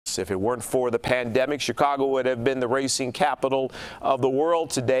If it weren't for the pandemic, Chicago would have been the racing capital of the world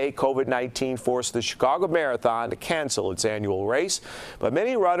today. COVID-19 forced the Chicago Marathon to cancel its annual race, but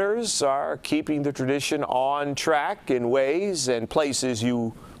many runners are keeping the tradition on track in ways and places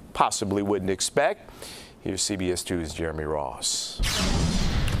you possibly wouldn't expect. Here's CBS 2's Jeremy Ross.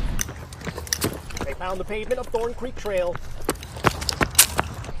 They found the pavement of Thorn Creek Trail.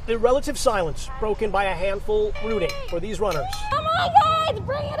 The relative silence broken by a handful rooting for these runners. Come on, guys,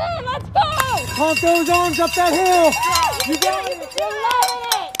 bring it in. Let's go. Pump those arms up that hill. You got it. You're loving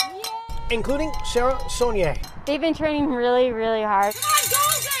it. Yeah. Including Sarah Saunier. They've been training really, really hard. Come on,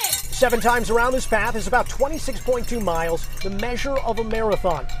 Golden! 7 times around this path is about 26.2 miles, the measure of a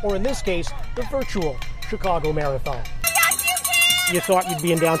marathon, or in this case, the virtual Chicago Marathon. Yes, you can! You thought you'd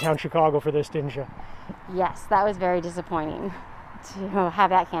be in downtown Chicago for this, didn't you? Yes, that was very disappointing to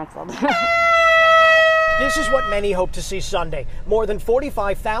have that canceled. This is what many hope to see Sunday. More than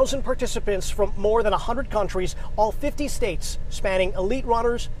 45,000 participants from more than 100 countries, all 50 states, spanning elite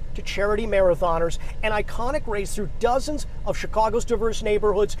runners to charity marathoners. An iconic race through dozens of Chicago's diverse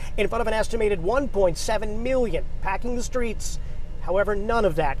neighborhoods in front of an estimated 1.7 million packing the streets. However, none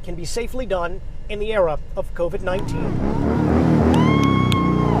of that can be safely done in the era of COVID-19.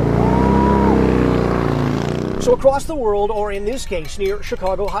 So across the world, or in this case, near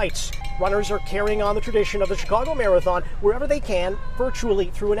Chicago Heights, runners are carrying on the tradition of the Chicago Marathon wherever they can, virtually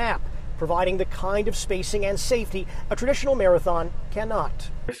through an app, providing the kind of spacing and safety a traditional marathon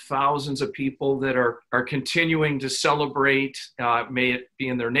cannot. Thousands of people that are continuing to celebrate, may it be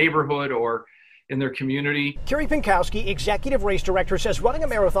in their neighborhood or in their community. Kerry Pinkowski, executive race director, says running a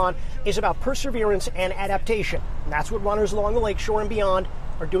marathon is about perseverance and adaptation. And that's what runners along the lakeshore and beyond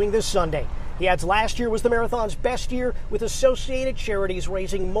are doing this Sunday. He adds last year was the marathon's best year, with associated charities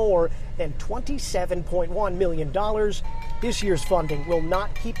raising more than $27.1 million. This year's funding will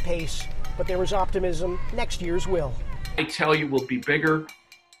not keep pace, but there is optimism next year's will. I tell you, we'll be bigger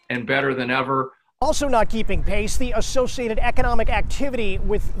and better than ever. Also not keeping pace, the associated economic activity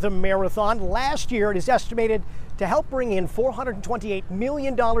with the marathon. Last year, it is estimated to help bring in $428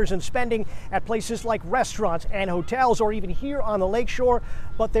 million in spending at places like restaurants and hotels, or even here on the lakeshore.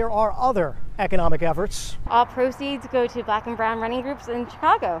 But there are other economic efforts. All proceeds go to Black and Brown running groups in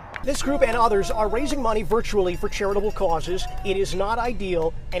Chicago. This group and others are raising money virtually for charitable causes. It is not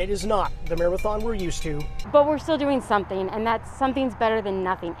ideal, and it is not the marathon we're used to. But we're still doing something, and that's something's better than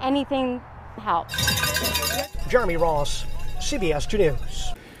nothing. Anything helps. Jeremy Ross, CBS 2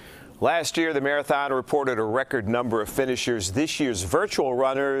 News. Last year, the marathon reported a record number of finishers. This year's virtual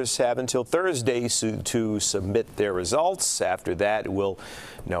runners have until Thursday to submit their results. After that, we'll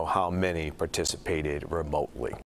know how many participated remotely.